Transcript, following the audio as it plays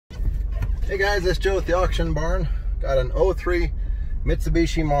Hey guys, it's Joe at the auction barn. Got an 03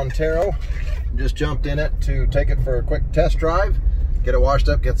 Mitsubishi Montero. Just jumped in it to take it for a quick test drive, get it washed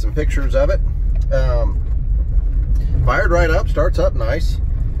up, get some pictures of it. Fired right up, starts up nice.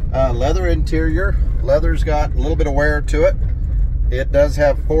 Leather interior. Leather's got a little bit of wear to it. It does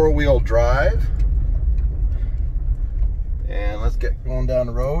have four-wheel drive. And let's get going down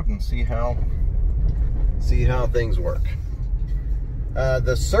the road and see how things work.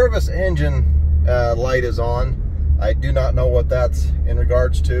 The service engine light is on. I do not know what that's in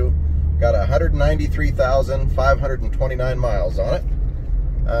regards to. Got 193,529 miles on it.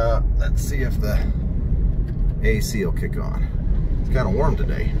 Let's see if the AC will kick on. It's kind of warm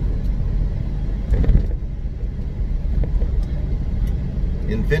today.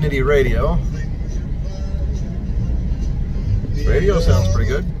 Infinity radio. Radio sounds pretty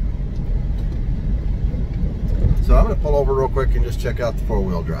good. So I'm going to pull over real quick and just check out the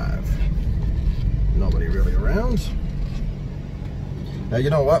four-wheel drive. Nobody really around. Now, you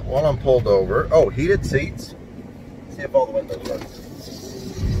know what? While I'm pulled over, oh, heated seats. See if all the windows work.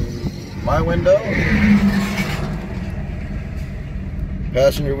 My window,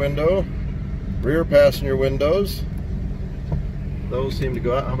 passenger window, rear passenger windows. Those seem to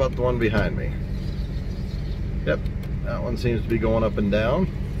go out. How about the one behind me? Yep, that one seems to be going up and down.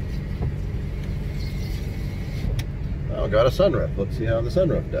 Now got a sunroof. Let's see how the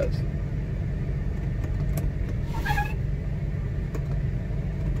sunroof does.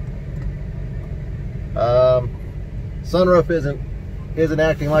 Sunroof isn't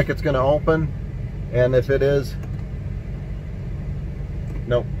acting like it's going to open, and if it is,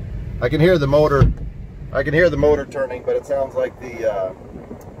 nope. I can hear the motor. I can hear the motor turning, but it sounds like the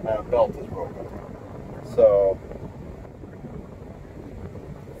belt is broken. So,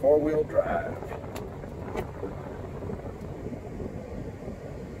 four-wheel drive.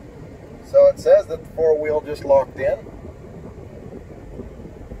 So it says that the four-wheel just locked in.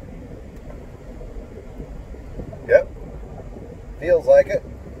 Yep, feels like it.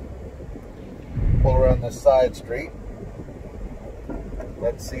 Pull around this side street.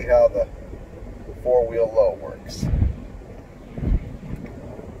 Let's see how the four-wheel low works.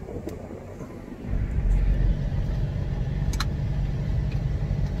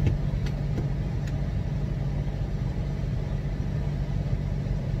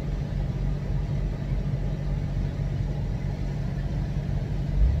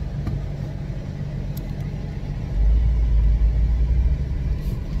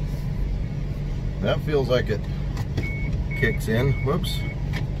 That feels like it kicks in. Whoops.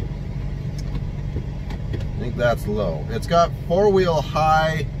 I think that's low. It's got four-wheel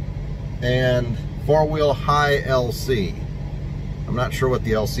high and four-wheel high LC. I'm not sure what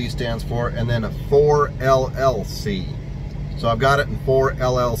the LC stands for. And then a 4LLC. So I've got it in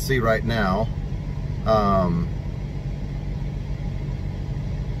 4LLC right now.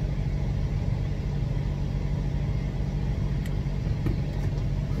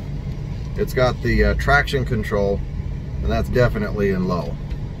 It's got the traction control, and that's definitely in low.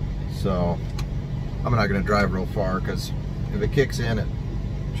 So I'm not going to drive real far because if it kicks in,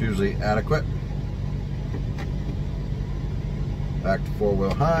 it's usually adequate. Back to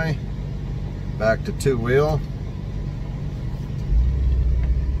four-wheel high, back to two-wheel.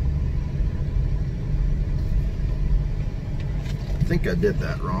 I think I did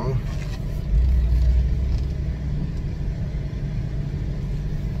that wrong.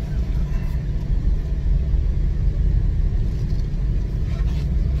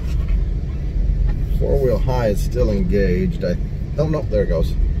 Four-wheel high is still engaged. Oh no, there it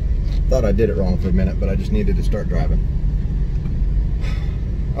goes. Thought I did it wrong for a minute, but I just needed to start driving.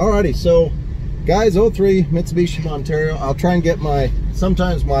 Alrighty, so guys, 03 Mitsubishi Montero. I'll try and get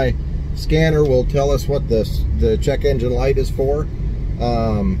sometimes my scanner will tell us what the check engine light is for.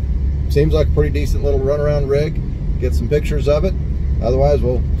 Seems like a pretty decent little runaround rig. Get some pictures of it. Otherwise,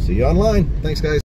 we'll see you online. Thanks, guys.